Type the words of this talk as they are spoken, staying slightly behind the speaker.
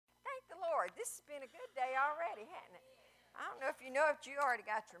Lord. This has been a good day already, hasn't it? I don't know if you know it, you already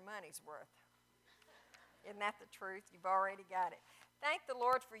got your money's worth. Isn't that the truth? You've already got it. Thank the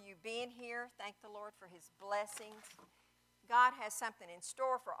Lord for you being here. Thank the Lord for his blessings. God has something in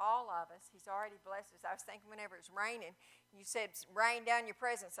store for all of us. He's already blessed us. I was thinking whenever it's raining, you said, rain down your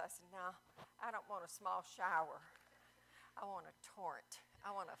presence. I said, no, I don't want a small shower. I want a torrent.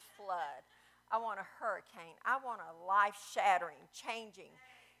 I want a flood. I want a hurricane. I want a life-shattering, changing,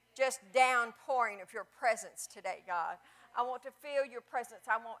 just downpouring of your presence today, God. I want to feel your presence.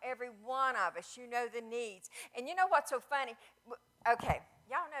 I want every one of us. You know the needs. And you know what's so funny? Okay,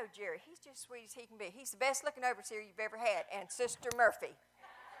 y'all know Jerry. He's just sweet as he can be. He's the best looking overseer you've ever had. And Sister Murphy.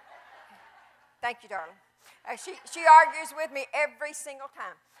 Thank you, darling. She argues with me every single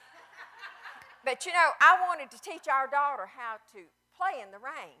time. But you know, I wanted to teach our daughter how to play in the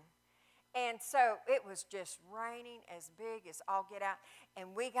rain. And so it was just raining as big as all get out.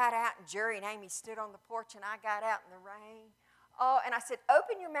 And we got out, and Jerry and Amy stood on the porch, and I got out in the rain. Oh, and I said,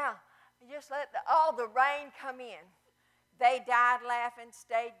 open your mouth and just let all the rain come in. They died laughing,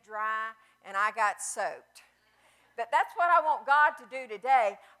 stayed dry, and I got soaked. But that's what I want God to do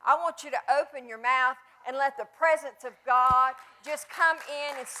today. I want you to open your mouth and let the presence of God just come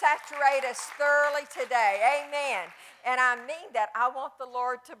in and saturate us thoroughly today. Amen. And I mean that. I want the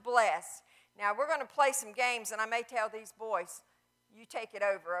Lord to bless. Now, we're going to play some games, and I may tell these boys, you take it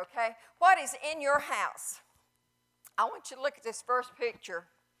over, okay? What is in your house? I want you to look at this first picture.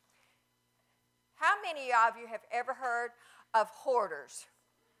 How many of you have ever heard of hoarders?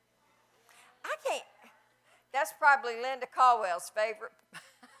 I can't. That's probably Linda Caldwell's favorite.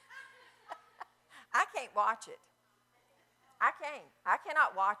 I can't watch it. I can't. I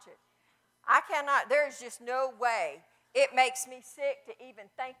cannot watch it. I cannot. There's just no way. It makes me sick to even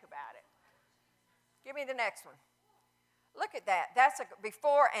think about it. Give me the next one. Look at that. That's a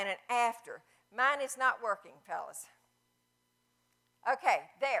before and an after. Mine is not working, fellas. Okay,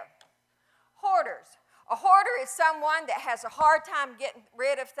 there. Hoarders. A hoarder is someone that has a hard time getting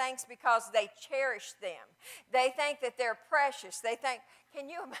rid of things because they cherish them. They think that they're precious. They think, can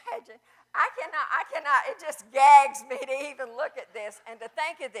you imagine? I cannot, it just gags me to even look at this and to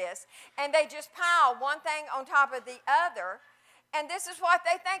think of this. And they just pile one thing on top of the other. And this is what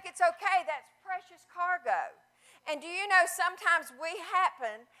they think it's okay. That's precious cargo. And do you know sometimes we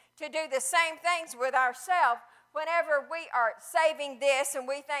happen to do the same things with ourselves whenever we are saving this and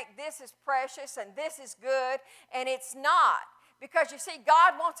we think this is precious and this is good, and it's not. Because you see,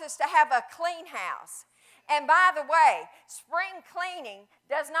 God wants us to have a clean house. And by the way, spring cleaning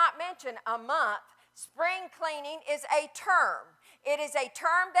does not mention a month. Spring cleaning is a term. It is a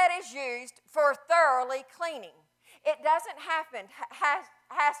term that is used for thoroughly cleaning. It doesn't happen,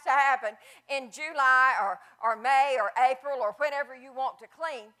 has to happen in July or May or April or whenever you want to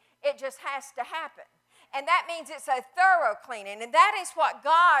clean. It just has to happen. And that means it's a thorough cleaning. And that is what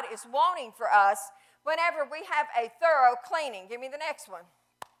God is wanting for us whenever we have a thorough cleaning. Give me the next one.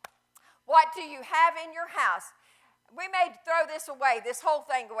 What do you have in your house? We may throw this away, this whole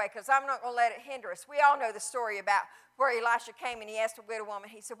thing away, because I'm not going to let it hinder us. We all know the story about where Elisha came and he asked a widow woman,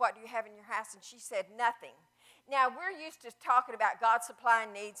 he said, what do you have in your house? And she said, nothing. Now, we're used to talking about God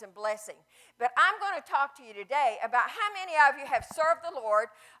supplying needs and blessing. But I'm going to talk to you today about how many of you have served the Lord.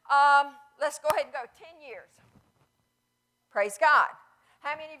 Let's go ahead and go 10 years. Praise God.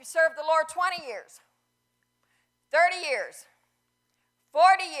 How many of you served the Lord 20 years? 30 years?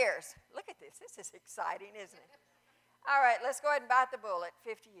 40 years. Look at this. This is exciting, isn't it? All right, let's go ahead and bite the bullet.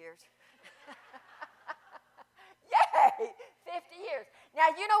 50 years. Yay! 50 years.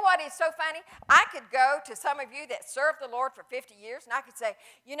 Now, you know what is so funny? I could go to some of you that served the Lord for 50 years, and I could say,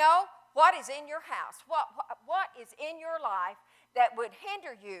 you know, what is in your house? What is in your life that would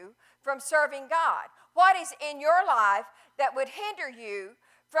hinder you from serving God? What is in your life that would hinder you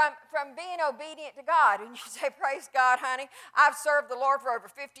from being obedient to God? And you say, praise God, honey, I've served the Lord for over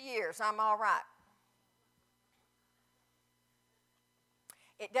 50 years. I'm all right.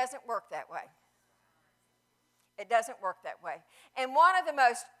 It doesn't work that way. It doesn't work that way. And one of the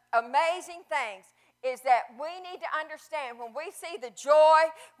most amazing things is that we need to understand when we see the joy,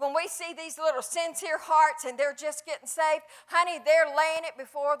 when we see these little sincere hearts and they're just getting saved, honey, they're laying it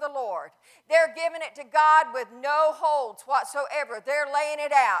before the Lord. They're giving it to God with no holds whatsoever. They're laying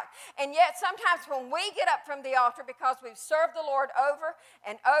it out. And yet sometimes when we get up from the altar because we've served the Lord over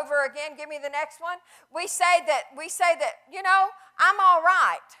and over again, give me the next one, we say that, you know, I'm all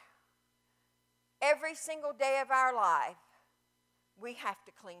right. Every single day of our life, we have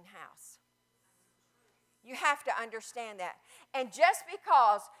to clean house. You have to understand that. And just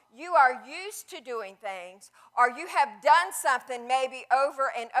because you are used to doing things, or you have done something maybe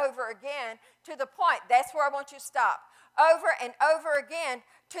over and over again to the point, that's where I want you to stop, over and over again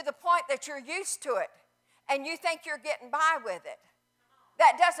to the point that you're used to it and you think you're getting by with it.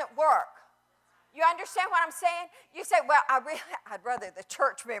 That doesn't work. You understand what I'm saying? You say, well, I'd rather the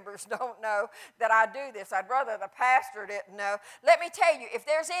church members don't know that I do this. I'd rather the pastor didn't know. Let me tell you, if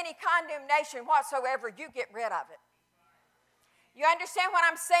there's any condemnation whatsoever, you get rid of it. You understand what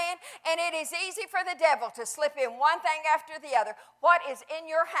I'm saying? And it is easy for the devil to slip in one thing after the other. What is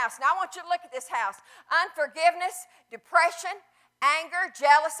in your house? Now I want you to look at this house. Unforgiveness, depression, anger,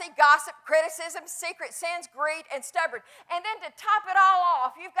 jealousy, gossip, criticism, secret sins, greed, and stubborn. And then to top it all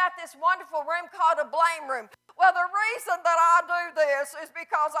off, you've got this wonderful room called a blame room. Well, the reason that I do this is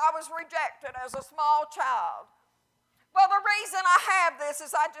because I was rejected as a small child. Well, the reason I have this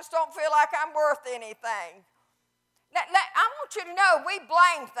is I just don't feel like I'm worth anything. I want you to know we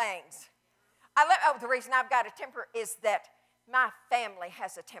blame things. The reason I've got a temper is that my family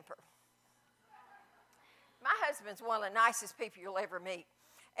has a temper. My husband's one of the nicest people you'll ever meet.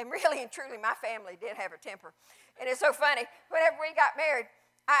 And really and truly, my family did have a temper. And it's so funny. Whenever we got married,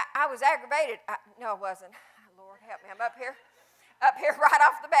 I was aggravated. No, I wasn't. Lord, help me. I'm up here right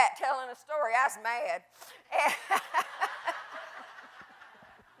off the bat telling a story. I was mad. And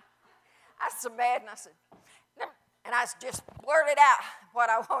I was so mad, and I said, and I just blurted out what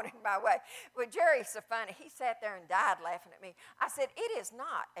I wanted my way. Well, Jerry's so funny. He sat there and died laughing at me. I said, it is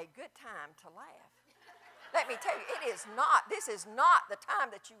not a good time to laugh. Let me tell you, this is not the time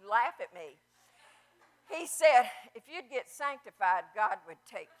that you laugh at me. He said, if you'd get sanctified, God would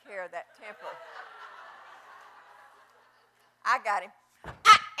take care of that temper. I got him.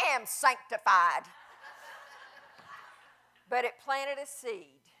 I am sanctified. But it planted a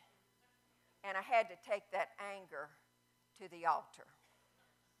seed, and I had to take that anger to the altar.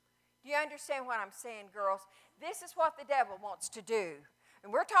 Do you understand what I'm saying, girls? This is what the devil wants to do.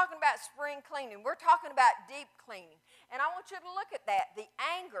 And we're talking about spring cleaning. We're talking about deep cleaning. And I want you to look at that, the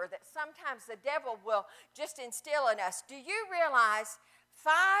anger that sometimes the devil will just instill in us. Do you realize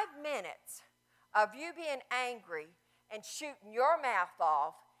 5 minutes of you being angry and shooting your mouth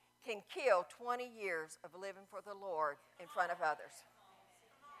off can kill 20 years of living for the Lord in front of others?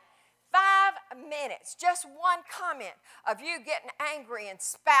 5 minutes, just one comment of you getting angry and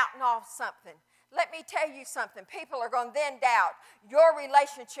spouting off something. Let me tell you something. People are going to then doubt your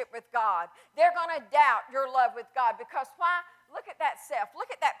relationship with God. They're going to doubt your love with God. Because why? Look at that self.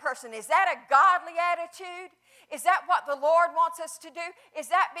 Look at that person. Is that a godly attitude? Is that what the Lord wants us to do? Is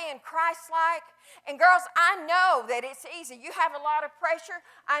that being Christ-like? And girls, I know that it's easy. You have a lot of pressure.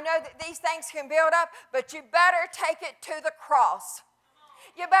 I know that these things can build up, but you better take it to the cross.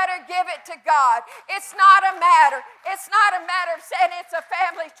 You better give it to God. It's not a matter of saying it's a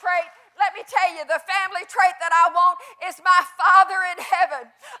family trait. Let me tell you, the family trait that I want is my Father in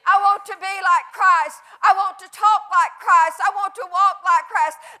heaven. I want to be like Christ. I want to talk like Christ. I want to walk like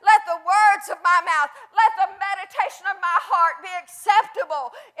Christ. Let the words of my mouth, let the meditation of my heart be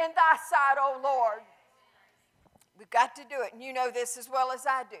acceptable in thy sight, O Lord. We've got to do it, and you know this as well as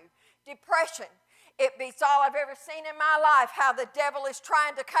I do. Depression. It beats all I've ever seen in my life, how the devil is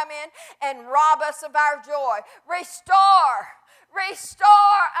trying to come in and rob us of our joy. Restore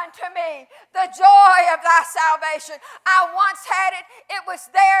unto me the joy of thy salvation. I once had it. It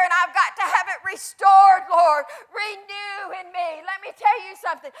was there, and I've got to have it restored, Lord. Renew in me. Let me tell you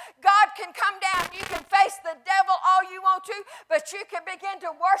something. God can come down. You can face the devil all you want to, but you can begin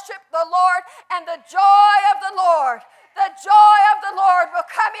to worship the Lord, and the joy of the Lord will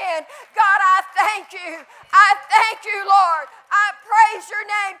come in. God, I thank you. I thank you, Lord. I praise your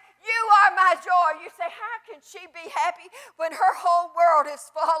name. You are my joy. You say, how can she be happy when her whole world is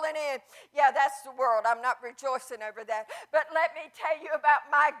falling in? Yeah, that's the world. I'm not rejoicing over that. But let me tell you about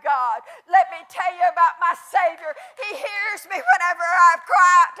my God. Let me tell you about my Savior. He hears me whenever I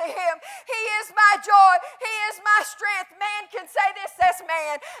cry out to him. He is my joy. He is my strength. Man can say this, that's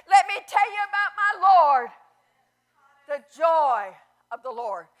man. Let me tell you about my Lord. The joy of the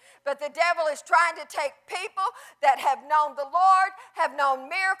Lord. But the devil is trying to take people that have known the Lord, have known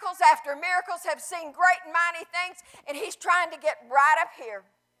miracles after miracles, have seen great and mighty things, and he's trying to get right up here.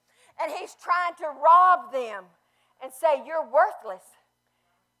 And he's trying to rob them and say, you're worthless.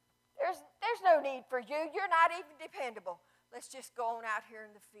 There's no need for you. You're not even dependable. Let's just go on out here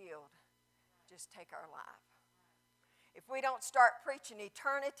in the field. Just take our life. If we don't start preaching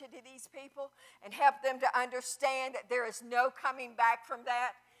eternity to these people and help them to understand that there is no coming back from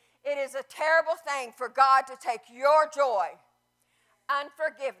that, it is a terrible thing for God to take your joy,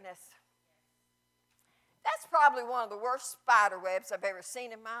 unforgiveness, That's probably one of the worst spider webs I've ever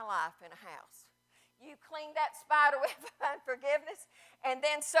seen in my life in a house. You clean that spider web of unforgiveness, and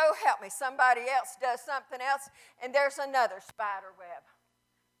then so help me, somebody else does something else, and there's another spider web.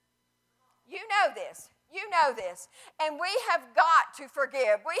 You know this. You know this. And we have got to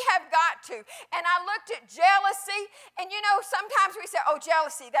forgive. We have got to. And I looked at jealousy, and you know, sometimes we say, oh,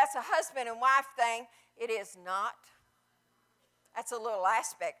 jealousy, that's a husband and wife thing. It is not. That's a little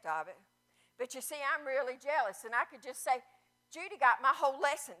aspect of it. But you see, I'm really jealous, and I could just say, Judy got my whole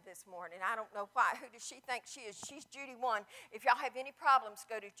lesson this morning. I don't know why. Who does she think she is? She's Judy 1. If y'all have any problems,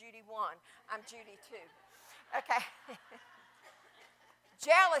 go to Judy 1. I'm Judy 2. Okay.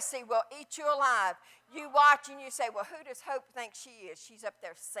 Jealousy will eat you alive. You watch and you say, well, who does Hope think she is? She's up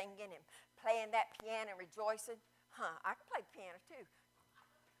there singing and playing that piano and rejoicing. I can play piano too.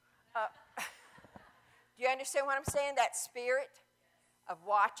 Do you understand what I'm saying? That spirit of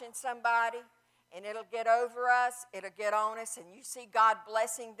watching somebody, and it'll get over us, it'll get on us, and you see God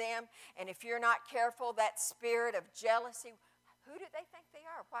blessing them, and if you're not careful, that spirit of jealousy, who do they think they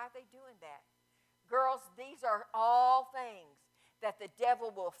are? Why are they doing that? Girls, these are all things that the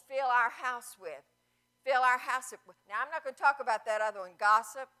devil will fill our house with. Fill our house with. Now, I'm not going to talk about that other one,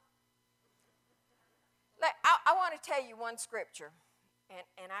 gossip. I want to tell you one scripture,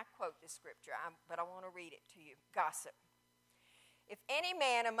 and I quote this scripture, but I want to read it to you. Gossip. If any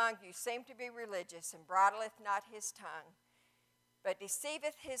man among you seem to be religious and bridleth not his tongue, but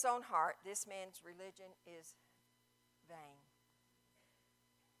deceiveth his own heart, this man's religion is vain.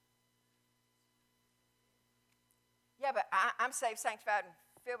 Yeah, but I'm saved, sanctified, and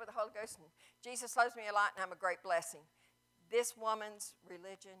filled with the Holy Ghost, and Jesus loves me a lot, and I'm a great blessing. This woman's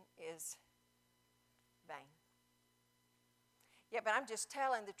religion is vain. Yeah, but I'm just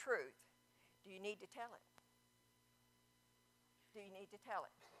telling the truth. Do you need to tell it? Do you need to tell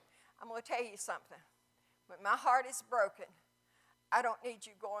it? I'm going to tell you something. When my heart is broken, I don't need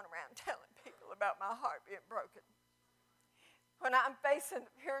you going around telling people about my heart being broken. When I'm facing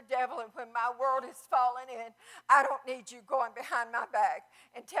the pure devil and when my world is falling in, I don't need you going behind my back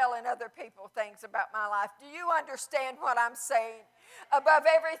and telling other people things about my life. Do you understand what I'm saying? Above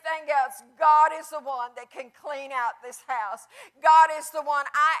everything else, God is the one that can clean out this house. God is the one.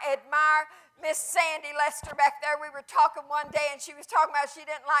 I admire Miss Sandy Lester back there. We were talking one day, and she was talking about she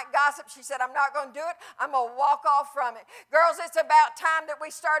didn't like gossip. She said, I'm not going to do it. I'm going to walk off from it. Girls, it's about time that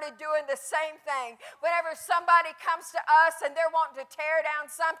we started doing the same thing. Whenever somebody comes to us and they're wanting to tear down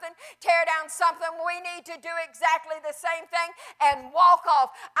something, we need to do exactly the same thing and walk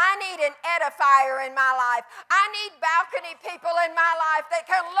off. I need an edifier in my life. I need balcony people in my life that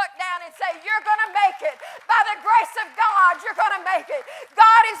can look down and say, you're going to make it. By the grace of God, you're going to make it.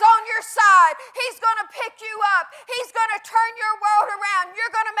 God is on your side. He's going to pick you up. He's going to turn your world around.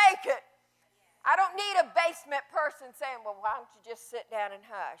 You're going to make it. I don't need a basement person saying, well, why don't you just sit down and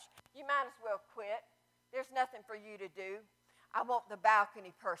hush? You might as well quit. There's nothing for you to do. I want the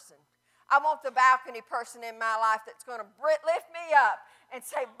balcony person. I want the balcony person in my life that's going to lift me up and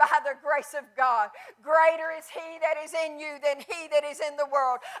say, by the grace of God, greater is he that is in you than he that is in the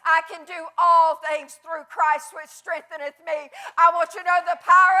world. I can do all things through Christ which strengtheneth me. I want you to know the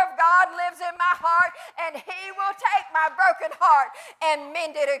power of God lives in my heart, and he will take my broken heart and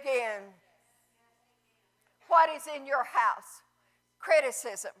mend it again. What is in your house?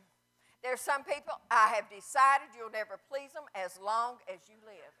 Criticism. There's some people, I have decided you'll never please them as long as you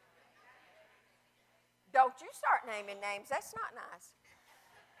live. Don't you start naming names. That's not nice.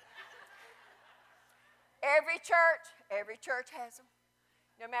 Every church has them.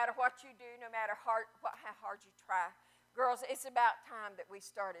 No matter what you do, no matter how hard you try. Girls, it's about time that we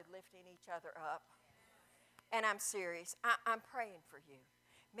started lifting each other up. And I'm serious. I'm praying for you.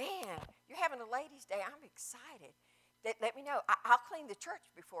 Man, you're having a ladies' day. I'm excited. Let me know. I'll clean the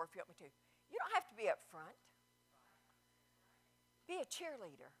church before if you want me to. You don't have to be up front. Be a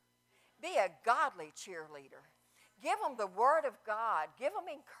cheerleader. Be a godly cheerleader. Give them the word of God. Give them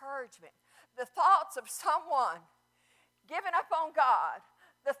encouragement. The thoughts of someone giving up on God,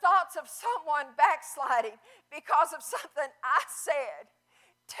 the thoughts of someone backsliding because of something I said,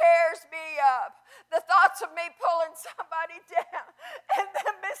 tears me up. The thoughts of me pulling somebody down and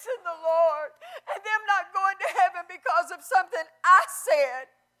them missing the Lord and them not going to heaven because of something I said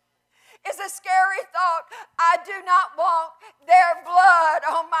is a scary thought. I do not want their blood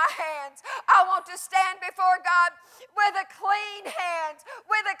on my hands. I want to stand before God with a clean hands,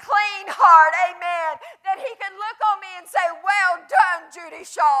 with a clean heart, amen, that he can look on me and say, well done, Judy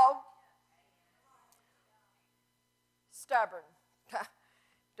Schall. Stubborn.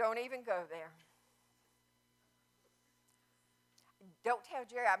 Don't even go there. Don't tell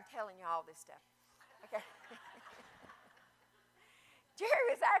Jerry I'm telling you all this stuff. Okay. Jerry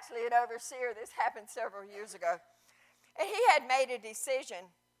was actually an overseer. This happened several years ago. And he had made a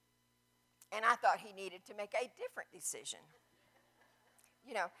decision, and I thought he needed to make a different decision.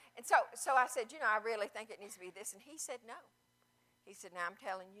 And so I said, I really think it needs to be this. And he said no. He said, now I'm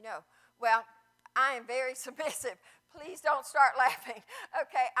telling you no. Well, I am very submissive. Please don't start laughing.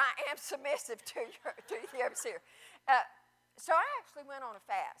 Okay, I am submissive to the overseer. So I actually went on a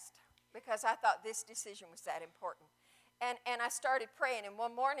fast because I thought this decision was that important. And I started praying. And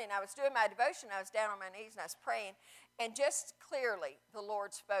one morning I was doing my devotion. I was down on my knees and I was praying. And just clearly the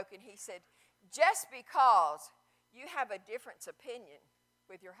Lord spoke. And he said, just because you have a different opinion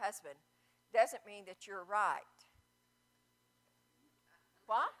with your husband doesn't mean that you're right.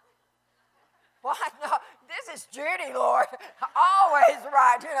 What? What? No, this is Judy, Lord. Always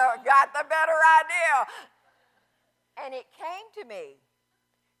right. Got the better idea. And it came to me.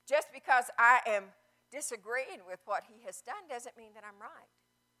 Just because I am disagreeing with what he has done doesn't mean that I'm right.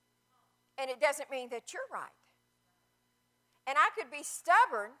 And it doesn't mean that you're right. And I could be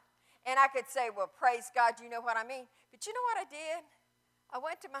stubborn, and I could say, well, praise God, you know what I mean. But you know what I did? I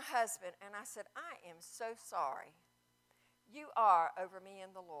went to my husband, and I said, I am so sorry. You are over me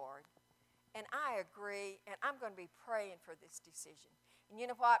in the Lord. And I agree, and I'm going to be praying for this decision. And you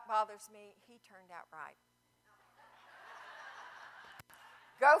know what bothers me? He turned out right.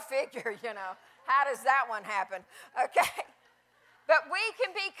 Go figure, How does that one happen? Okay. But we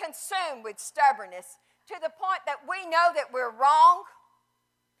can be consumed with stubbornness to the point that we know that we're wrong.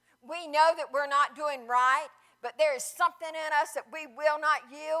 We know that we're not doing right, but there is something in us that we will not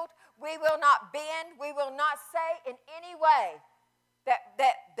yield. We will not bend. We will not say in any way that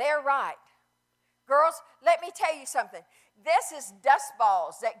they're right. Girls, let me tell you something. This is dust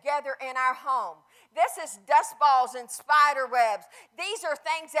balls that gather in our home. This is dust balls and spider webs. These are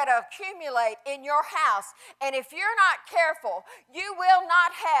things that accumulate in your house. And if you're not careful, you will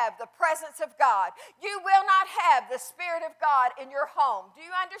not have the presence of God. You will not have the Spirit of God in your home. Do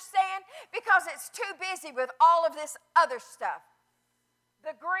you understand? Because it's too busy with all of this other stuff.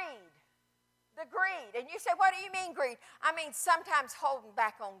 The greed. And you say, what do you mean greed? I mean sometimes holding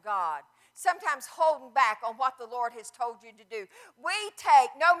back on God. Sometimes holding back on what the Lord has told you to do. We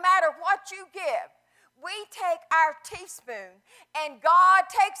take, no matter what you give, we take our teaspoon and God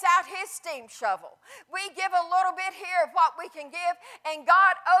takes out his steam shovel. We give a little bit here of what we can give and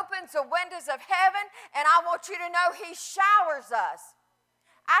God opens the windows of heaven, and I want you to know he showers us.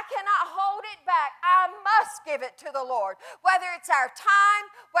 I cannot hold it back. I must give it to the Lord. Whether it's our time,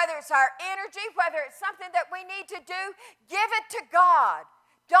 whether it's our energy, whether it's something that we need to do, give it to God.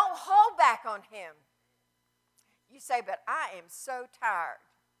 Don't hold back on him. You say, but I am so tired.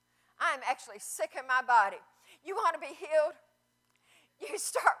 I am actually sick in my body. You want to be healed? You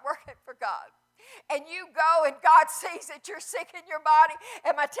start working for God. And you go and God sees that you're sick in your body.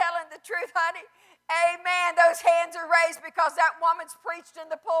 Am I telling the truth, honey? Amen. Those hands are raised because that woman's preached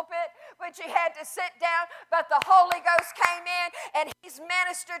in the pulpit when she had to sit down, but the Holy Ghost came in and he's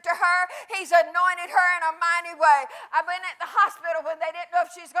ministered to her. He's anointed her in a mighty way. I've been at the hospital when they didn't know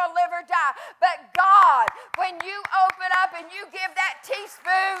if she's going to live or die. But God, when you open up and you give that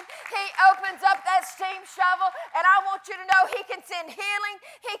teaspoon, he opens up that steam shovel, and I want you to know he can send healing.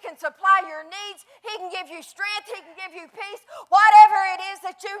 He can supply your needs. He can give you strength. He can give you peace. Whatever it is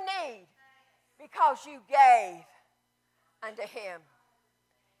that you need. Because you gave unto him.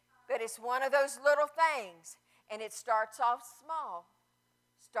 But it's one of those little things, and it starts off small.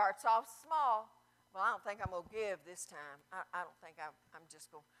 Well, I don't think I'm going to give this time. I don't think I'm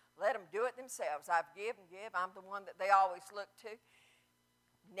just going to let them do it themselves. I've give. I'm the one that they always look to.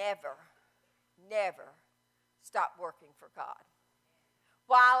 Never stop working for God.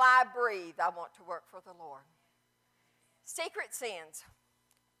 While I breathe, I want to work for the Lord. Secret sins.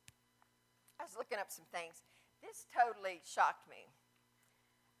 I was looking up some things. This totally shocked me.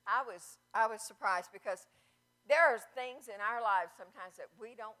 I was surprised because there are things in our lives sometimes that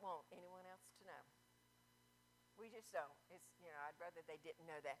we don't want anyone else to know. We just don't. I'd rather they didn't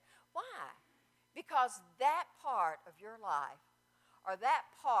know that. Why? Because that part of your life, or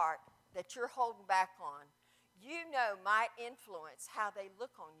that part that you're holding back on, might influence how they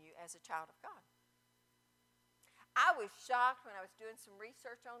look on you as a child of God. I was shocked when I was doing some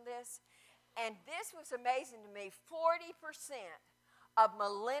research on this. And this was amazing to me. 40% of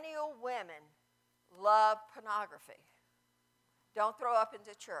millennial women love pornography. Don't throw up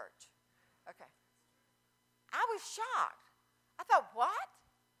into church. Okay. I was shocked. I thought, what?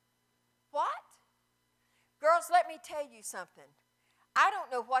 Girls, let me tell you something. I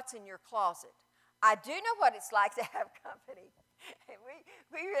don't know what's in your closet. I do know what it's like to have company. And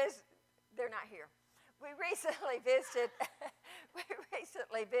they're not here. we recently visited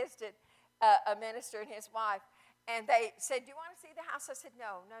a minister and his wife, and they said, "Do you want to see the house?" I said,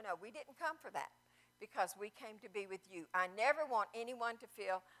 No, we didn't come for that, because we came to be with you. I never want anyone to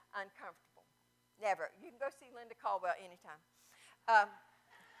feel uncomfortable. Never. You can go see Linda Caldwell anytime.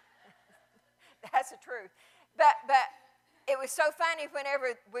 That's the truth. But it was so funny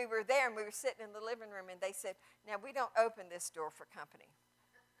whenever we were there and we were sitting in the living room, and they said, "Now, we don't open this door for company."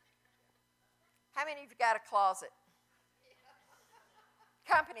 How many of you got a closet?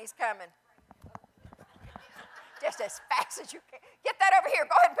 Company's coming. Just as fast as you can. Get that over here.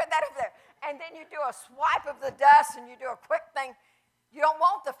 Go ahead and put that over there. And then you do a swipe of the dust and you do a quick thing. You don't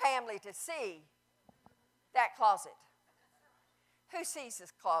want the family to see that closet. Who sees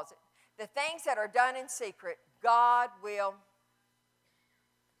this closet? The things that are done in secret, God will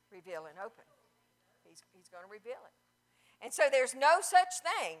reveal and open. He's going to reveal it. And so there's no such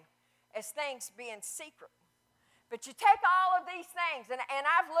thing as things being secret. But you take all of these things, and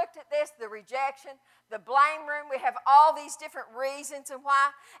I've looked at this, the rejection, the blame room. We have all these different reasons and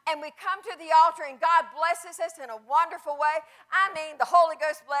why. And we come to the altar, and God blesses us in a wonderful way. I mean, the Holy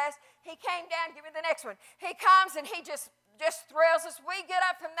Ghost blessed. He came down. Give me the next one. He comes, and he just thrills us. We get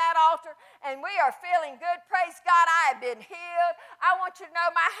up from that altar, and we are feeling good. Praise God, I have been healed. I want you to know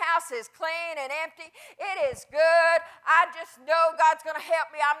my house is clean and empty. It is good. I just know God's going to help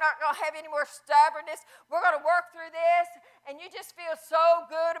me. I'm not going to have any more stubbornness. We're going to work through this, and you just feel so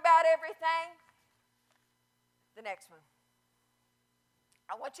good about everything. The next one.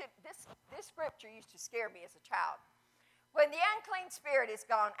 I want you, this scripture used to scare me as a child. When the unclean spirit is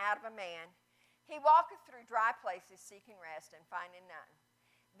gone out of a man, he walketh through dry places, seeking rest, and finding none.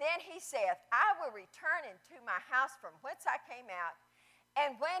 Then he saith, I will return into my house from whence I came out.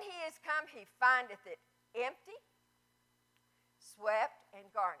 And when he is come, he findeth it empty, swept, and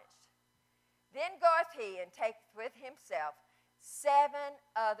garnished. Then goeth he and taketh with himself 7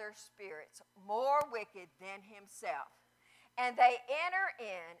 other spirits, more wicked than himself. And they enter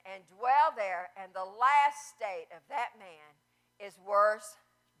in and dwell there, and the last state of that man is worse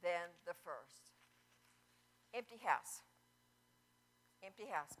than the first. Empty house. Empty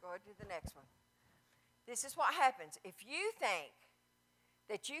house. Go to the next one. This is what happens. If you think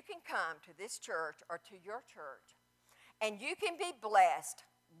that you can come to this church or to your church and you can be blessed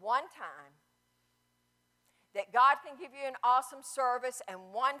one time, that God can give you an awesome service,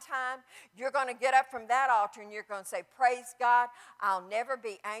 and one time you're going to get up from that altar and you're going to say, praise God, I'll never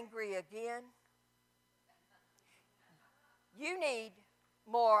be angry again. You need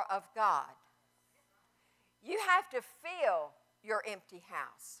more of God. You have to fill your empty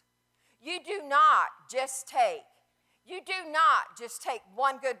house. You do not just take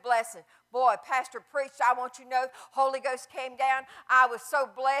one good blessing. Boy, Pastor preached, I want you to know, Holy Ghost came down. I was so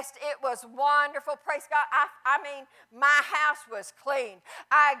blessed. It was wonderful. Praise God. I mean, my house was clean.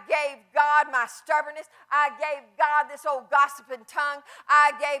 I gave God my stubbornness. I gave God this old gossiping tongue.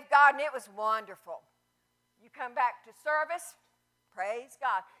 I gave God, and it was wonderful. You come back to service, praise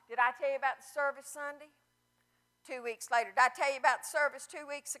God. Did I tell you about the service Sunday? 2 weeks later. Did I tell you about the service 2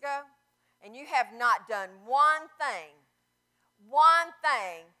 weeks ago? And you have not done one thing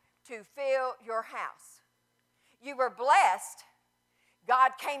to fill your house. You were blessed.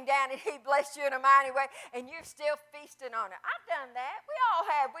 God came down and he blessed you in a mighty way, and you're still feasting on it. I've done that. We all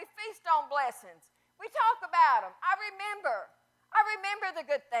have. We feast on blessings. We talk about them. I remember the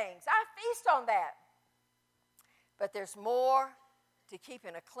good things. I feast on that. But there's more to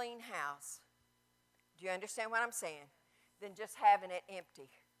keeping a clean house. Do you understand what I'm saying? Than just having it empty.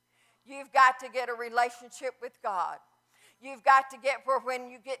 You've got to get a relationship with God. You've got to get where when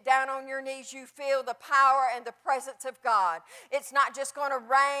you get down on your knees, you feel the power and the presence of God. It's not just going to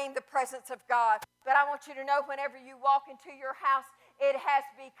rain the presence of God. But I want you to know whenever you walk into your house, it has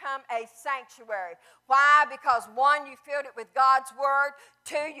become a sanctuary. Why? Because 1, you filled it with God's word.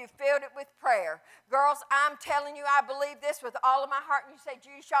 2, you filled it with prayer. Girls, I'm telling you, I believe this with all of my heart. And you say,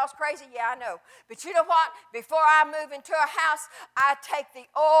 Judy, Schall's crazy. Yeah, I know. But you know what? Before I move into a house, I take the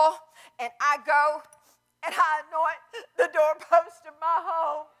oil and I go and I anoint the doorpost of my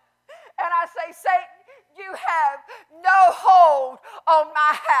home. And I say, Satan, you have no hold on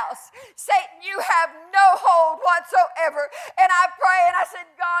my house. Satan, you have no hold whatsoever. And I pray and I said,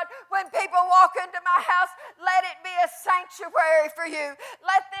 God, when people walk into my house, let it be a sanctuary for you.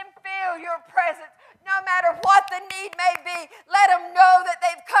 Let them feel your presence. No matter what the need may be, let them know that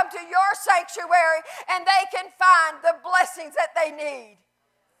they've come to your sanctuary and they can find the blessings that they need.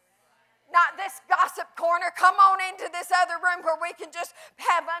 Not this gossip corner. Come on into this other room where we can just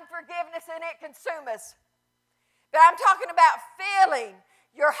have unforgiveness and it consume us. But I'm talking about filling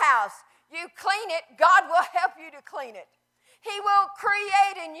your house. You clean it, God will help you to clean it. He will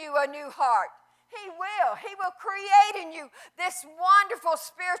create in you a new heart. He will. He will create in you this wonderful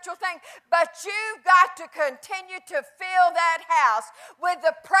spiritual thing. But you've got to continue to fill that house with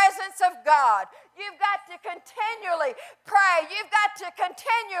the presence of God. You've got to continually pray. You've got to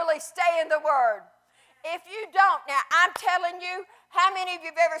continually stay in the Word. If you don't, now I'm telling you, how many of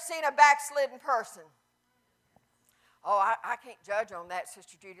you have ever seen a backslidden person? Oh, I can't judge on that,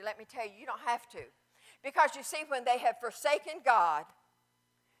 Sister Judy. Let me tell you, you don't have to. Because you see, when they have forsaken God,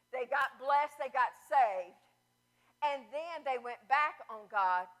 they got blessed, they got saved, and then they went back on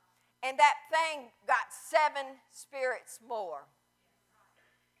God, and that thing got 7 spirits more.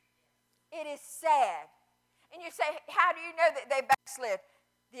 It is sad. And you say, how do you know that they backslid?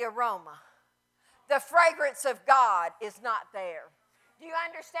 The aroma. The fragrance of God is not there. Do you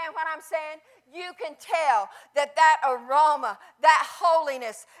understand what I'm saying? You can tell that aroma, that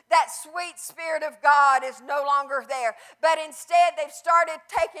holiness, that sweet spirit of God is no longer there. But instead, they've started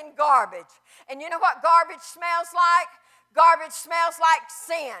taking garbage. And you know what garbage smells like? Garbage smells like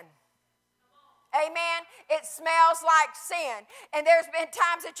sin. Amen? It smells like sin. And there's been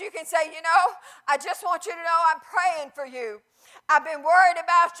times that you can say, you know, I just want you to know I'm praying for you. I've been worried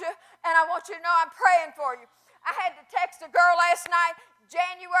about you, and I want you to know I'm praying for you. I had to text a girl last night,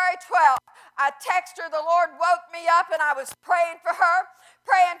 January 12th. I texted her, the Lord woke me up, and I was praying for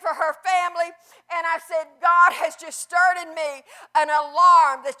her family, and I said, God has just stirred in me an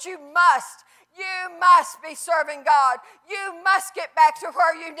alarm that you must be serving God. You must get back to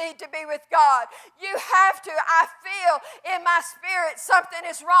where you need to be with God. You have to. I feel in my spirit something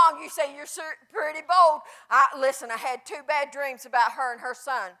is wrong. You say, you're pretty bold. Listen, I had 2 bad dreams about her and her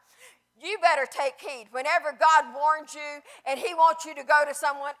son. You better take heed. Whenever God warns you and He wants you to go to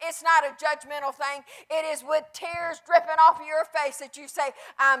someone, it's not a judgmental thing. It is with tears dripping off of your face that you say,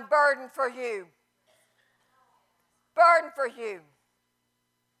 I'm burdened for you. Burdened for you.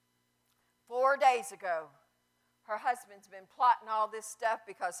 4 days ago, her husband's been plotting all this stuff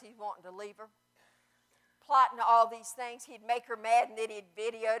because he's wanting to leave her. Plotting all these things. He'd make her mad, and then he'd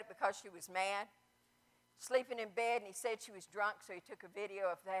videoed it because she was mad. Sleeping in bed, and he said she was drunk, so he took a video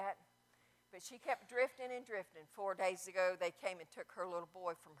of that. But she kept drifting and drifting. 4 days ago, they came and took her little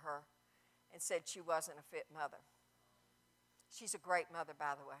boy from her and said she wasn't a fit mother. She's a great mother,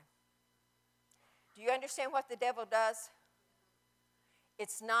 by the way. Do you understand what the devil does?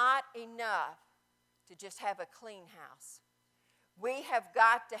 It's not enough to just have a clean house. We have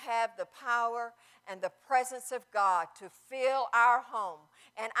got to have the power and the presence of God to fill our home.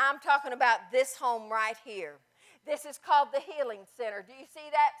 And I'm talking about this home right here. This is called the healing center. Do you see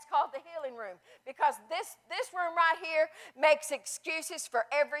that? It's called the healing room. Because this room right here makes excuses for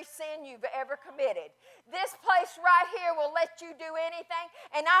every sin you've ever committed. This place right here will let you do anything.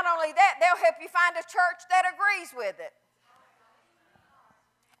 And not only that, they'll help you find a church that agrees with it.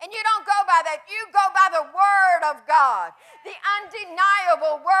 And you don't go by that. You go by the Word of God. The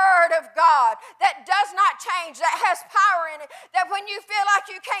undeniable Word of God that does not change, that has power in it, that when you feel like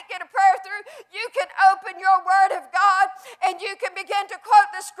you can't get a prayer through, you can open your Word of God and you can begin to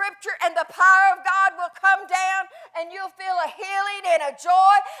quote the Scripture, and the power of God will come down and you'll feel a healing and a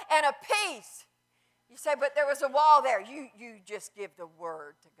joy and a peace. You say, but there was a wall there. You just give the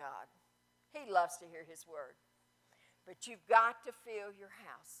Word to God. He loves to hear His Word. But you've got to fill your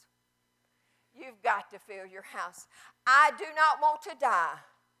house. You've got to fill your house. I do not want to die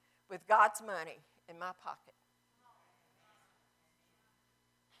with God's money in my pocket.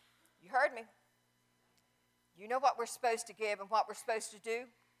 You heard me. You know what we're supposed to give and what we're supposed to do?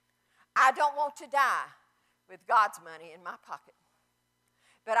 I don't want to die with God's money in my pocket.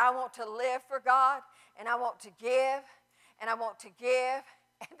 But I want to live for God, and I want to give, and I want to give.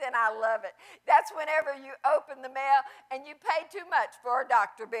 And then I love it. That's whenever you open the mail and you pay too much for a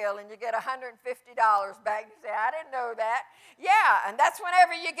doctor bill and you get $150 back. You say, I didn't know that. Yeah, and that's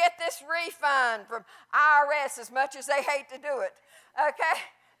whenever you get this refund from IRS, as much as they hate to do it. Okay?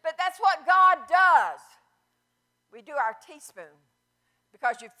 But that's what God does. We do our teaspoon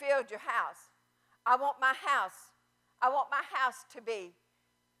because you filled your house. I want my house to be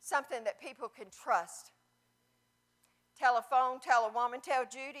something that people can trust. Tell a phone, tell a woman, tell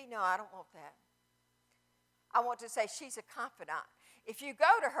Judy. No, I don't want that. I want to say she's a confidant. If you go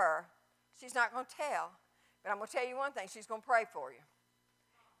to her, she's not going to tell. But I'm going to tell you one thing. She's going to pray for you.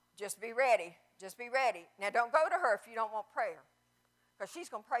 Just be ready. Just be ready. Now, don't go to her if you don't want prayer. Because she's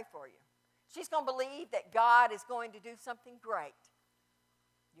going to pray for you. She's going to believe that God is going to do something great.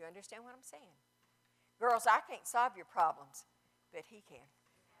 You understand what I'm saying? Girls, I can't solve your problems, but He can.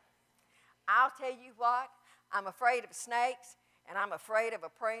 I'll tell you what. I'm afraid of snakes, and I'm afraid of a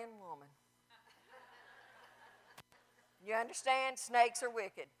praying woman. You understand? Snakes are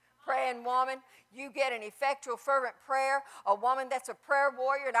wicked. Praying woman, you get an effectual, fervent prayer, a woman that's a prayer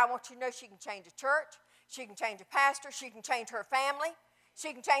warrior, and I want you to know she can change a church, she can change a pastor, she can change her family,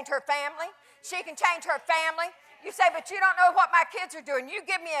 she can change her family, she can change her family. You say, but you don't know what my kids are doing. You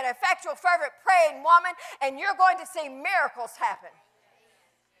give me an effectual, fervent, praying woman, and you're going to see miracles happen.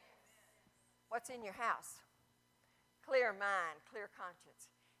 What's in your house? Clear mind, clear conscience.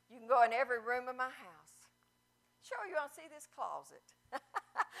 You can go in every room of my house. Sure, you want to see this closet.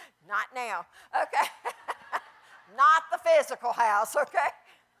 Not now, okay? Not the physical house, okay?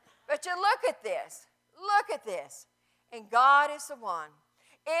 But you look at this. Look at this. And God is the one.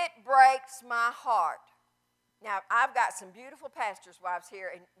 It breaks my heart. Now, I've got some beautiful pastors' wives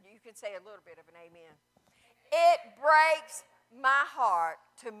here, and you can say a little bit of an amen. It breaks my heart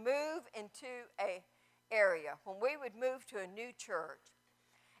to move into an area. When we would move to a new church,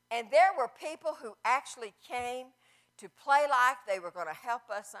 and there were people who actually came to play like they were going to help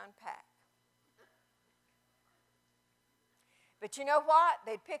us unpack. But you know what?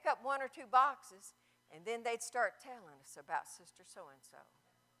 They'd pick up 1 or 2 boxes, and then they'd start telling us about Sister So-and-so.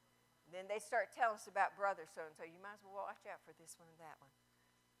 Then they'd start telling us about Brother So-and-so. You might as well watch out for this one and that one.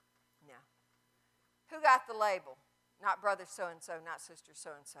 No. Who got the label? Not Brother So-and-so, not Sister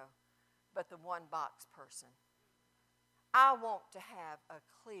So-and-so, but the one box person. I want to have a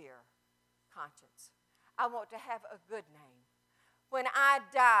clear conscience. I want to have a good name. When I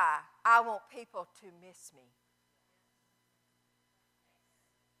die, I want people to miss me.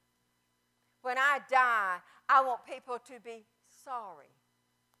 When I die, I want people to be sorry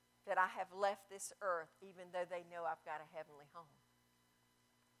that I have left this earth, even though they know I've got a heavenly home.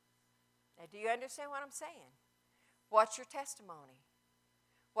 Now, do you understand what I'm saying? What's your testimony?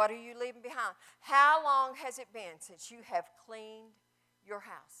 What are you leaving behind? How long has it been since you have cleaned your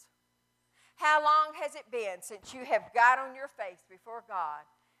house? How long has it been since you have got on your face before God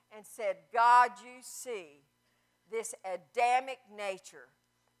and said, God, you see this Adamic nature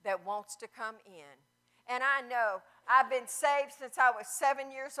that wants to come in. And I know I've been saved since I was 7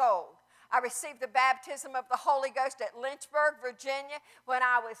 years old. I received the baptism of the Holy Ghost at Lynchburg, Virginia, when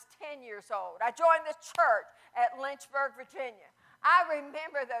I was 10 years old. I joined the church at Lynchburg, Virginia. I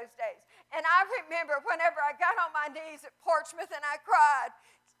remember those days. And I remember whenever I got on my knees at Portsmouth and I cried,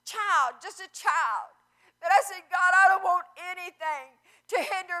 just a child. But I said, God, I don't want anything to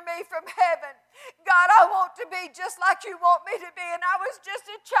hinder me from heaven. God, I want to be just like you want me to be. And I was just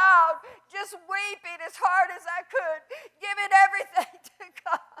a child, just weeping as hard as I could, giving everything to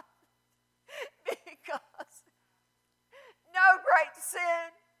God. Because no great sin,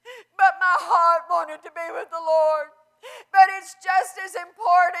 but my heart wanted to be with the Lord. But it's just as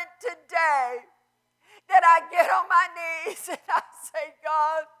important today that I get on my knees and I say,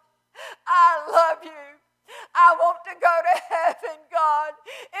 God, I love you. I want to go to heaven, God.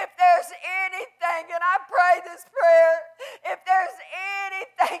 If there's anything, and I pray this prayer, if there's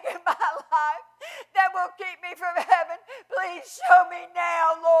anything in my life that will keep me from heaven, please show me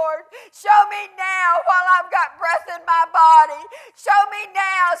now, Lord. Show me now while I've got breath in my body. Show me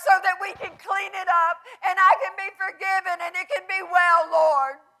now so that we can clean it up and I can be forgiven and it can be well,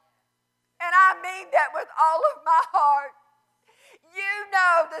 Lord. And I mean that with all of my heart. You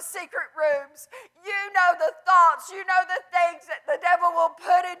know the secret rooms. You know the thoughts. You know the things that the devil will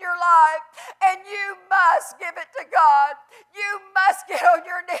put in your life. And you must give it to God. You must get on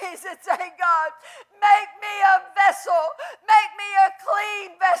your knees and say, God, make me a vessel. Make me a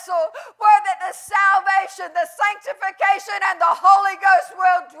clean vessel where that the salvation, the sanctification, and the Holy Ghost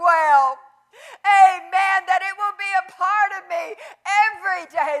will dwell. Amen. That it will be a part of me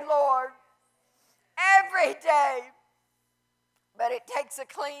every day, Lord. Every day. But it takes a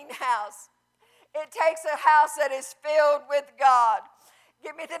clean house. It takes a house that is filled with God.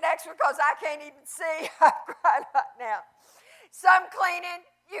 Give me the next one because I can't even see. I'm crying right now. Some cleaning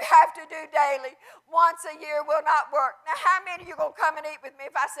you have to do daily. Once a year will not work. Now, how many of you going to come and eat with me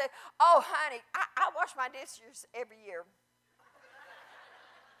if I said, oh, honey, I wash my dishes every year?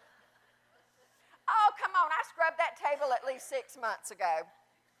 Oh, come on, I scrubbed that table at least 6 months ago.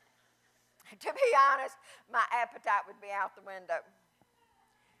 To be honest, my appetite would be out the window.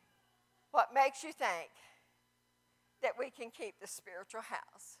 What makes you think that we can keep the spiritual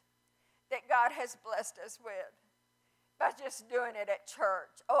house that God has blessed us with by just doing it at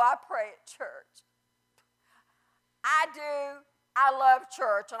church? Oh, I pray at church. I do. I love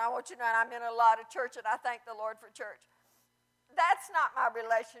church, and I want you to know I'm in a lot of church, and I thank the Lord for church. That's not my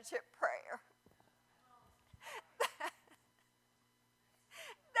relationship prayer.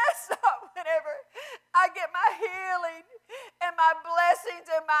 That's not whenever I get my healing and my blessings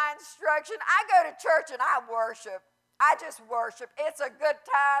and my instruction. I go to church and I worship. I just worship. It's a good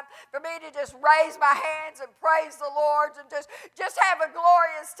time for me to just raise my hands and praise the Lord and just have a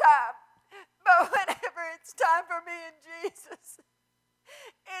glorious time. But whenever it's time for me and Jesus,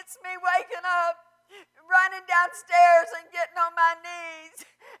 it's me waking up, running downstairs and getting on my knees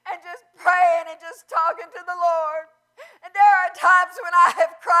and just praying and just talking to the Lord. And there are times when I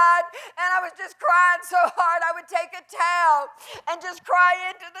have cried, and I was just crying so hard I would take a towel and just cry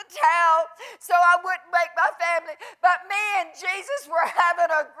into the towel so I wouldn't wake my family. But me and Jesus were having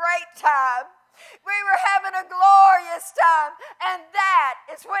a great time. We were having a glorious time. And that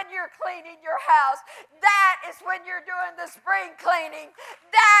is when you're cleaning your house. That is when you're doing the spring cleaning.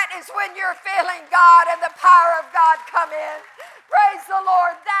 That is when you're feeling God and the power of God come in. Praise the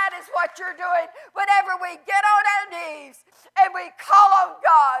Lord. That is what you're doing whenever we get on our knees and we call on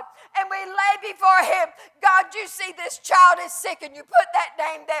God and we lay before Him. God, you see this child is sick and you put that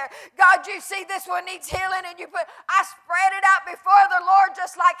name there. God, you see this one needs healing and you put, I spread it out before the Lord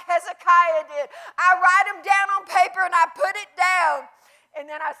just like Hezekiah did. I write them down on paper and I put it down.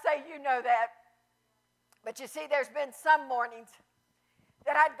 And then I say, you know that. But you see, there's been some mornings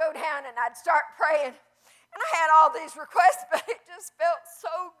that I'd go down and I'd start praying. And I had all these requests, but it just felt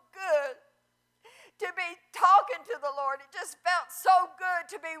so good to be talking to the Lord. It just felt so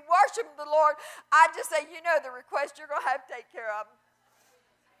good to be worshiping the Lord. I just say, you know the request, you're going to have to take care of them.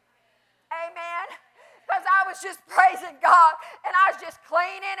 Amen. Because I was just praising God, and I was just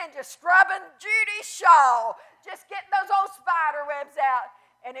cleaning and just scrubbing Judy's shawl, just getting those old spider webs out,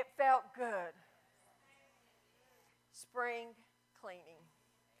 and it felt good. Spring cleaning.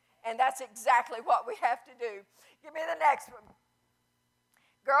 And that's exactly what we have to do. Give me the next one.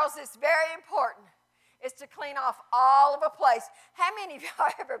 Girls, it's very important. It's to clean off all of a place. How many of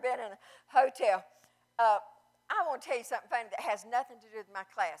y'all have ever been in a hotel? I want to tell you something funny that has nothing to do with my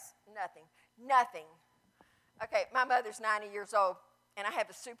class. Nothing. Okay, my mother's 90 years old, and I have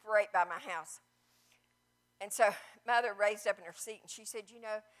a Super 8 by my house. And so Mother raised up in her seat, and she said, you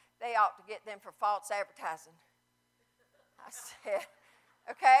know, they ought to get them for false advertising. I said,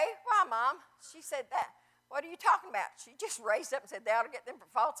 okay, why, Mom? She said that. What are you talking about? She just raised up and said, they ought to get them for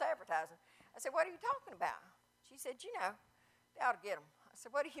false advertising. I said, what are you talking about? She said, you know, they ought to get them. I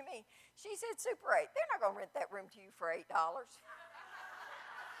said, what do you mean? She said, Super 8. They're not going to rent that room to you for $8.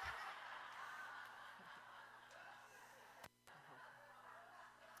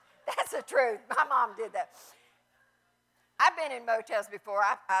 That's the truth. My mom did that. I've been in motels before.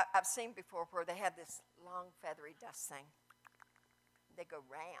 I've seen before where they have this long, feathery dust thing. They go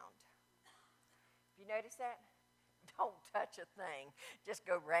round. You notice that? Don't touch a thing. Just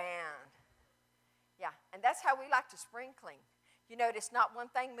go round. Yeah, and that's how we like to spring clean. You notice not one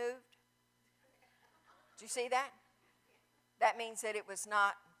thing moved? Did you see that? That means that it was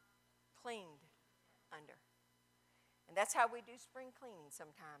not cleaned under. And that's how we do spring cleaning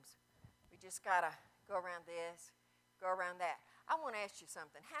sometimes. We just got to go around this, go around that. I want to ask you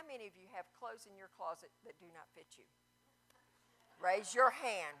something. How many of you have clothes in your closet that do not fit you? Raise your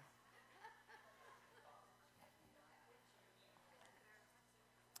hand.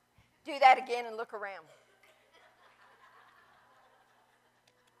 Do that again and look around.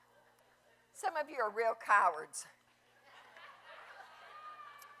 Some of you are real cowards.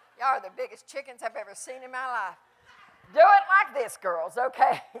 Y'all are the biggest chickens I've ever seen in my life. Do it like this, girls,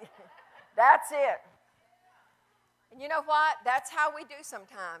 okay? That's it. And you know what? That's how we do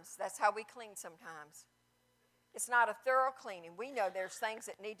sometimes. That's how we clean sometimes. It's not a thorough cleaning. We know there's things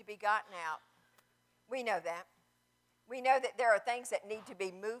that need to be gotten out. We know that. We know that there are things that need to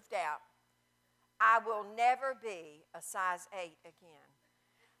be moved out. I will never be a size 8 again.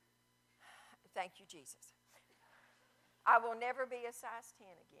 Thank you, Jesus. I will never be a size 10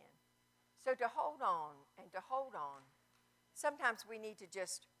 again. So to hold on and to hold on, sometimes we need to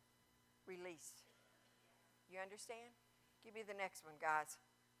just release. You understand? Give me the next one, guys.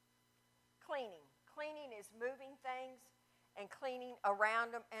 Cleaning. Cleaning is moving things and cleaning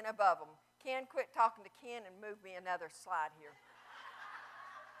around them and above them. Ken, quit talking to Ken and move me another slide here.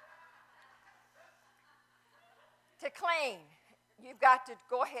 To clean, you've got to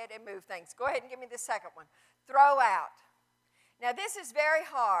go ahead and move things. Go ahead and give me the second one. Throw out. Now this is very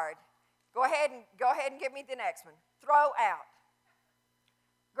hard. Go ahead and give me the next one. Throw out.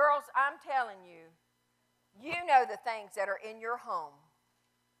 Girls, I'm telling you, you know the things that are in your home.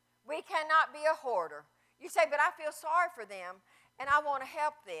 We cannot be a hoarder. You say, but I feel sorry for them, and I want to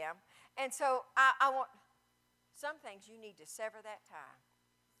help them. And so I want, some things you need to sever that tie.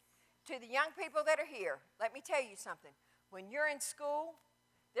 To the young people that are here, let me tell you something. When you're in school,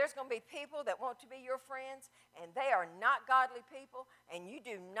 there's going to be people that want to be your friends, and they are not godly people, and you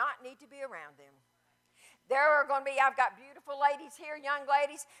do not need to be around them. I've got beautiful ladies here, young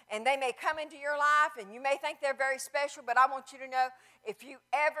ladies, and they may come into your life, and you may think they're very special, but I want you to know, if you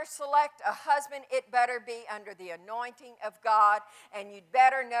ever select a husband, it better be under the anointing of God, and you'd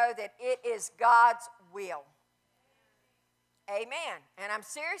better know that it is God's will. Amen. And I'm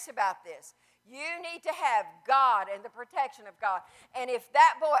serious about this. You need to have God and the protection of God. And if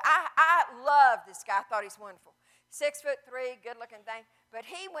that boy, I love this guy. I thought he's wonderful. 6'3", good-looking thing. But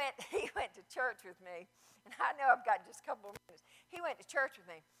he went to church with me. And I know I've got just a couple of minutes. He went to church with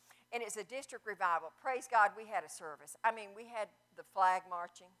me. And it's a district revival. Praise God, we had a service. I mean, we had the flag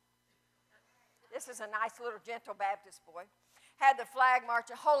marching. This is a nice little gentle Baptist boy. Had the flag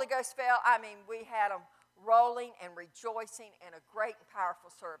marching. Holy Ghost fell. I mean, we had them rolling and rejoicing in a great and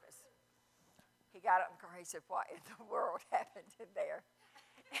powerful service. He got up in the car. He said, what in the world happened in there?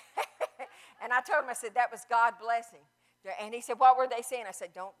 And I told him, I said, that was God blessing. And he said, what were they saying? I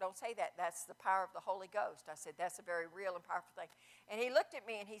said, don't say that. That's the power of the Holy Ghost. I said, that's a very real and powerful thing. And he looked at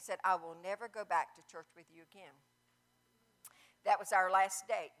me and he said, I will never go back to church with you again. That was our last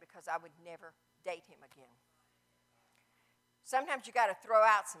date because I would never date him again. Sometimes you got to throw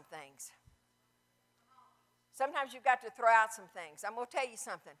out some things. Sometimes you've got to throw out some things. I'm going to tell you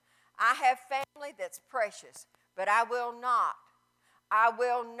something. I have family that's precious, but I will not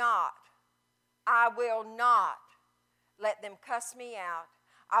let them cuss me out.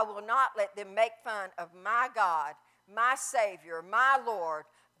 I will not let them make fun of my God, my Savior, my Lord,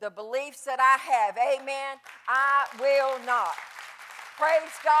 the beliefs that I have. Amen. I will not.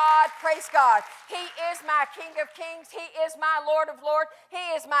 Praise God, praise God. He is my King of Kings. He is my Lord of Lords. He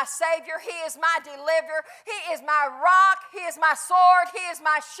is my Savior. He is my deliverer. He is my rock. He is my sword. He is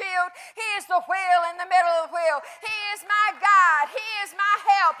my shield. He is the wheel in the middle of the wheel. He is my guide. He is my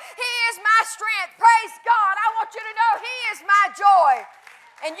help. He is my strength. Praise God. I want you to know He is my joy.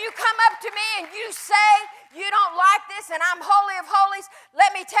 And you come up to me and you say you don't like this and I'm holy of holies, let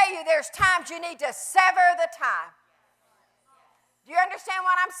me tell you, there's times you need to sever the tie. Do you understand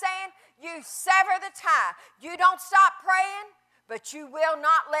what I'm saying? You sever the tie. You don't stop praying, but you will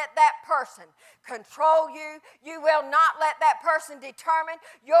not let that person control you. You will not let that person determine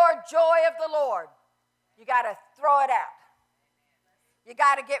your joy of the Lord. You got to throw it out. You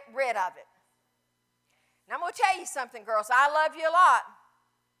got to get rid of it. And I'm going to tell you something, girls. I love you a lot.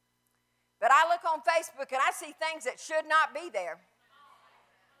 But I look on Facebook and I see things that should not be there.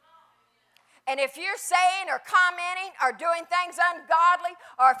 And if you're saying or commenting or doing things ungodly,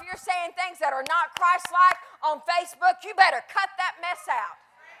 or if you're saying things that are not Christ-like on Facebook, you better cut that mess out.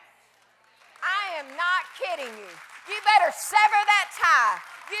 I am not kidding you. You better sever that tie.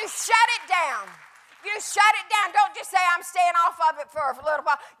 You shut it down. You shut it down. Don't just say, I'm staying off of it for a little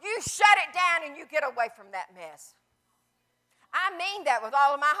while. You shut it down and you get away from that mess. I mean that with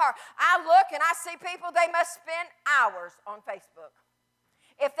all of my heart. I look and I see people, they must spend hours on Facebook.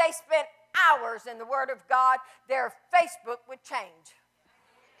 If they spent hours in the Word of God, their Facebook would change.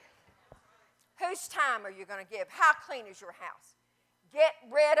 Whose time are you going to give? How clean is your house? Get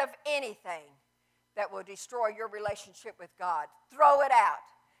rid of anything that will destroy your relationship with God. Throw it out.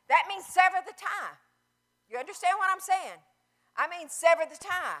 That means sever the tie. You understand what I'm saying? I mean sever the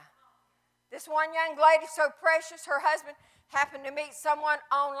tie. This one young lady, so precious, her husband happened to meet someone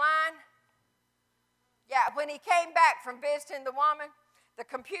online. Yeah, when he came back from visiting the woman, the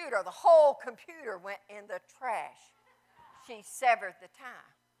whole computer went in the trash. She severed the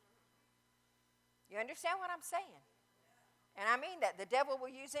tie. You understand what I'm saying? And I mean that. The devil will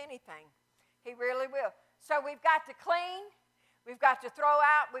use anything. He really will. So we've got to clean, we've got to throw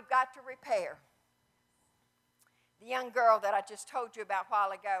out, we've got to repair. The young girl that I just told you about a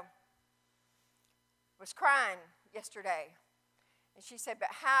while ago was crying yesterday. And she said, but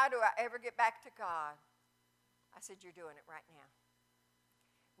how do I ever get back to God? I said, you're doing it right now.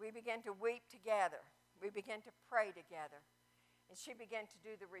 We began to weep together. We began to pray together. And she began to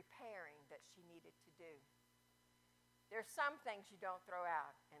do the repairing that she needed to do. There's some things you don't throw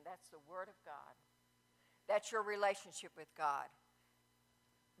out, and that's the Word of God. That's your relationship with God.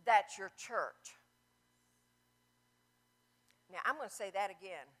 That's your church. Now, I'm going to say that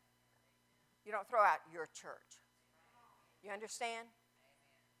again. You don't throw out your church. You understand?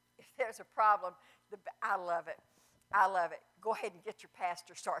 If there's a problem, I love it. I love it. Go ahead and get your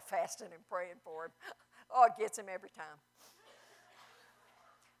pastor, start fasting and praying for him. Oh, it gets him every time.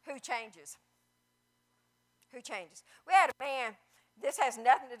 Who changes? Who changes? We had a man, this has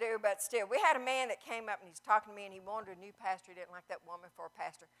nothing to do, but still, we had a man that came up and he's talking to me and he wanted a new pastor. He didn't like that woman for a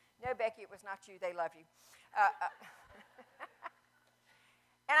pastor. No, Becky, it was not you. They love you.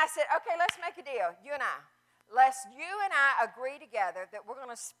 And I said, okay, let's make a deal, you and I. Lest you and I agree together that we're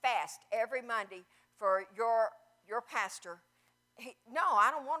going to fast every Monday for your pastor. No,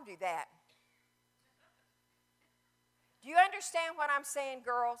 I don't want to do that. Do you understand what I'm saying,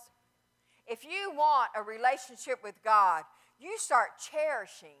 girls? If you want a relationship with God, you start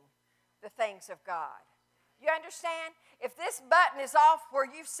cherishing the things of God. You understand? If this button is off where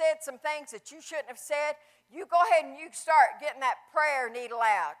you've said some things that you shouldn't have said, you go ahead and you start getting that prayer needle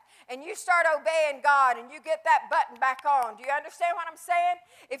out. And you start obeying God and you get that button back on. Do you understand what I'm saying?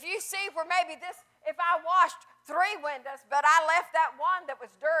 If you see where maybe if I washed 3 windows, but I left that one that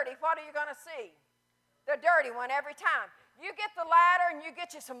was dirty, what are you going to see? The dirty one every time. You get the ladder and you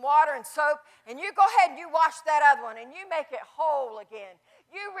get you some water and soap and you go ahead and you wash that other one and you make it whole again.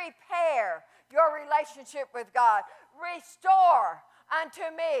 You repair your relationship with God. Restore unto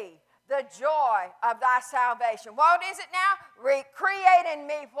me the joy of thy salvation. What is it now? Recreate in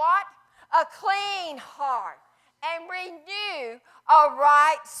me what? A clean heart and renew a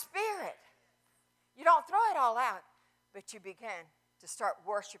right spirit. You don't throw it all out, but you begin to start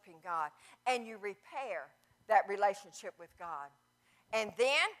worshiping God and you repair that relationship with God. And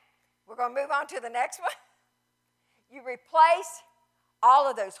then, we're going to move on to the next one. You replace all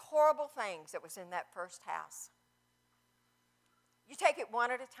of those horrible things that was in that first house. You take it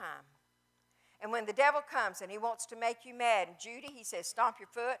one at a time. And when the devil comes and he wants to make you mad, and Judy, he says, stomp your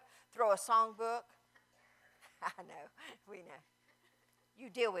foot, throw a songbook. I know, we know. You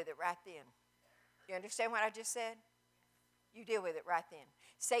deal with it right then. You understand what I just said? You deal with it right then.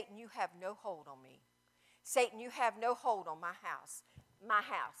 Satan, you have no hold on me. Satan, you have no hold on my house. My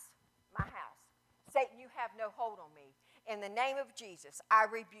house. My house. Satan, you have no hold on me. In the name of Jesus, I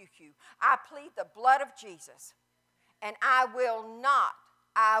rebuke you. I plead the blood of Jesus. And I will not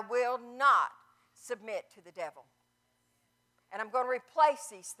submit to the devil. And I'm going to replace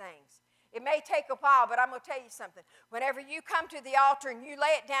these things. It may take a while, but I'm going to tell you something. Whenever you come to the altar and you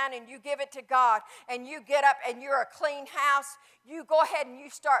lay it down and you give it to God and you get up and you're a clean house, you go ahead and you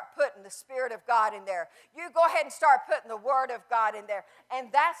start putting the Spirit of God in there. You go ahead and start putting the Word of God in there.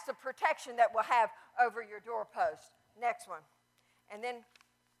 And that's the protection that we'll have over your doorpost. Next one. And then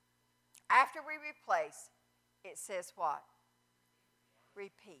after we replace, it says what?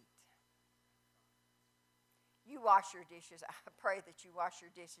 Repeat. You wash your dishes. I pray that you wash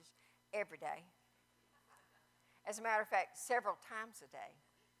your dishes every day. As a matter of fact, several times a day.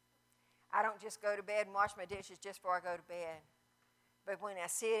 I don't just go to bed and wash my dishes just before I go to bed. But when I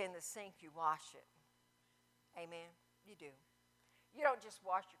see it in the sink, you wash it. Amen? You do. You don't just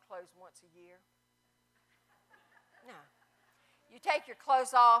wash your clothes once a year. No. You take your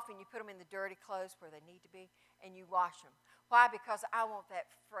clothes off and you put them in the dirty clothes where they need to be, and you wash them. Why? Because I want that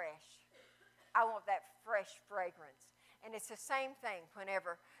fresh. I want that fresh fragrance. And it's the same thing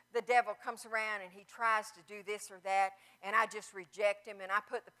whenever the devil comes around and he tries to do this or that, and I just reject him, and I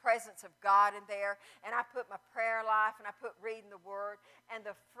put the presence of God in there, and I put my prayer life, and I put reading the Word, and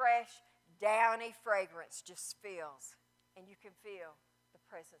the fresh, downy fragrance just fills, and you can feel the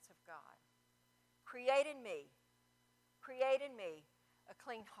presence of God. Create in me a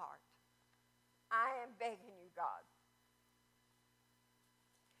clean heart. I am begging you, God.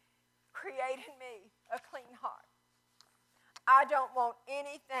 Create in me a clean heart. I don't want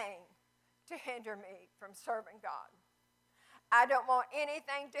anything to hinder me from serving God. I don't want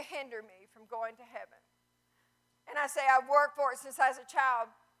anything to hinder me from going to heaven. And I say I've worked for it since I was a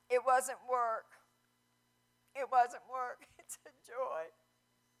child. It wasn't work. It wasn't work. It's a joy.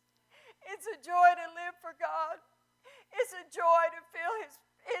 It's a joy to live for God. It's a joy to feel His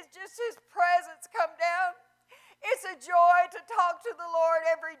presence come down. It's a joy to talk to the Lord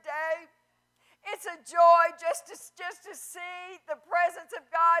every day. It's a joy just to see the presence of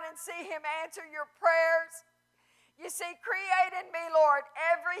God and see Him answer your prayers. You see, create in me, Lord,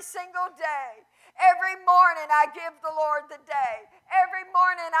 every single day. Every morning I give the Lord the day. Every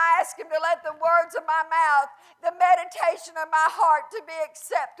morning I ask Him to let the words of my mouth, the meditation of my heart to be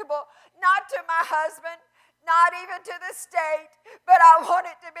acceptable, not to my husband, not even to the state, but I want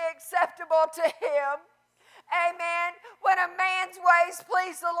it to be acceptable to Him. Amen. When a man's ways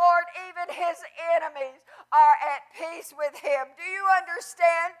please the Lord, even his enemies are at peace with him. Do you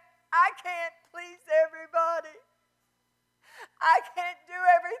understand? I can't please everybody. I can't do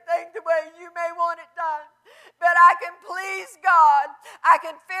everything the way you may want it done. But I can please God. I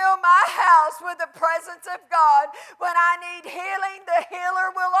can fill my house with the presence of God. When I need healing, the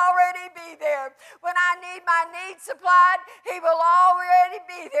healer will already be there. When I need my needs supplied, He will already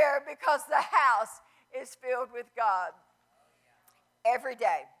be there because the house is filled with God every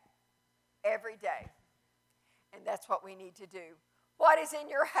day. Every day. And that's what we need to do. What is in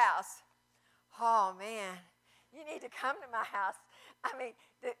your house? Oh, man. You need to come to my house. I mean,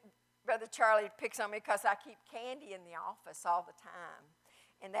 Brother Charlie picks on me because I keep candy in the office all the time,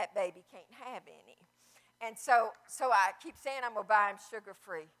 and that baby can't have any. And so I keep saying I'm going to buy him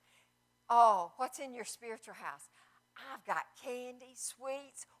sugar-free. Oh, what's in your spiritual house? I've got candy,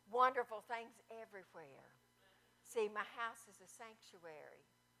 sweets, wonderful things everywhere. See, my house is a sanctuary.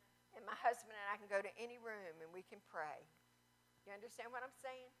 And my husband and I can go to any room and we can pray. You understand what I'm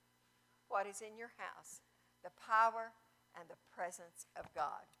saying? What is in your house? The power and the presence of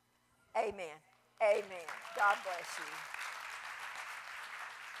God. Amen. Amen. God bless you.